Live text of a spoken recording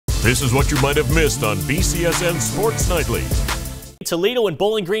This is what you might have missed on BCSN Sports Nightly. Toledo and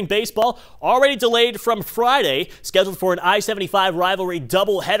Bowling Green baseball already delayed from Friday, scheduled for an I-75 rivalry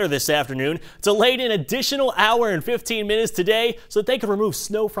doubleheader this afternoon. Delayed an additional hour and 15 minutes today so that they could remove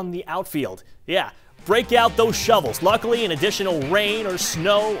snow from the outfield. Yeah, break out those shovels. Luckily, an additional rain or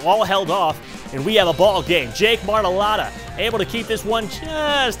snow all held off, and we have a ball game. Jake Martellata able to keep this one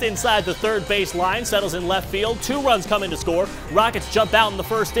just inside the third base line, settles in left field. 2 runs come in to score. Rockets jump out in the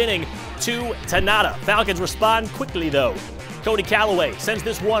first inning, 2-0. Falcons respond quickly though. Cody Callaway sends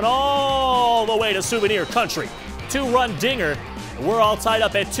this one all the way to Souvenir Country. 2-run dinger, and we're all tied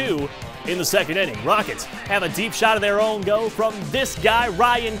up at 2 in the second inning. Rockets have a deep shot of their own go from this guy,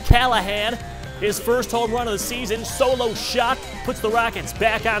 Ryan Callahan. His first home run of the season, solo shot, puts the Rockets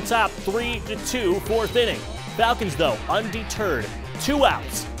back on top, 3-2, fourth inning. Falcons, though, undeterred. 2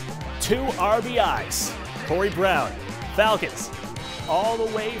 outs, 2 RBIs. Corey Brown, Falcons, all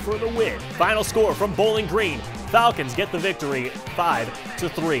the way for the win. Final score from Bowling Green. Falcons get the victory,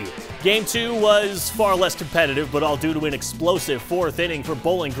 5-3. Game 2 was far less competitive, but all due to an explosive fourth inning for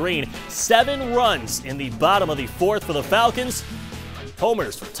Bowling Green. 7 runs in the bottom of the fourth for the Falcons.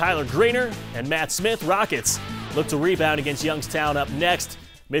 Homers for Tyler Greener and Matt Smith. Rockets look to rebound against Youngstown up next.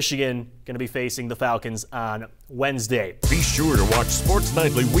 Michigan going to be facing the Falcons on Wednesday. Be sure to watch Sports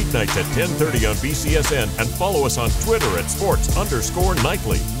Nightly weeknights at 10:30 on BCSN and follow us on Twitter at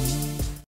sports_nightly.